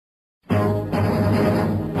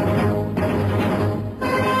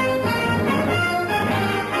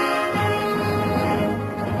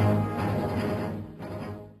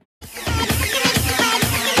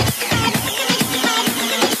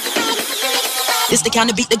This the kind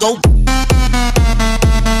of beat to go.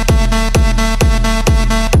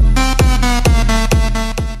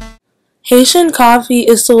 Haitian coffee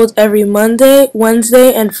is sold every Monday,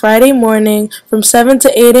 Wednesday, and Friday morning from 7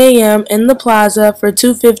 to 8 a.m. in the plaza for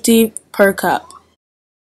 $2.50 per cup.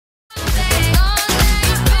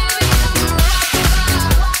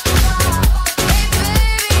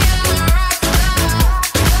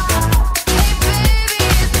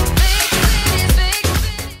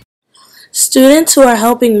 Students who are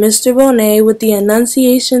helping Mr. Bonet with the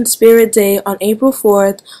Annunciation Spirit Day on April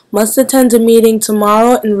 4th must attend a meeting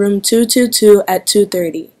tomorrow in room 222 at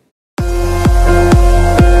 2:30.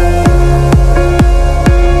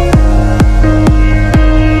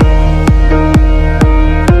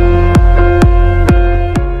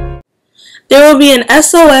 There will be an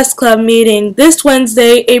SOS Club meeting this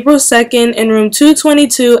Wednesday, April 2nd in room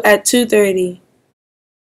 222 at 2:30.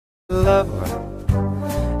 Love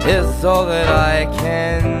is all that I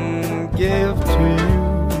can give to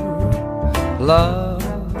you.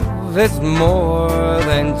 Love is more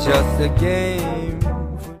than just a game.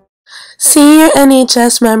 Senior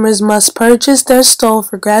NHS members must purchase their stole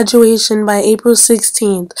for graduation by April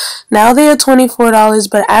 16th. Now they are $24,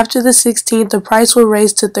 but after the 16th, the price will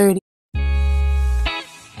raise to $30.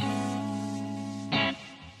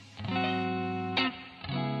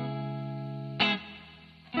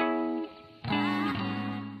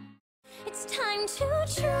 It's time to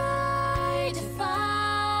try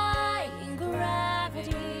defying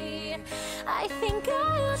gravity. I think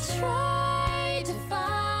I'll try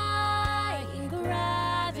defying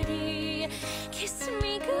gravity. Kiss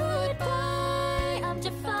me goodbye. I'm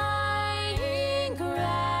defying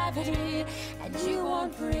gravity, and you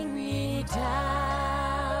won't bring me down.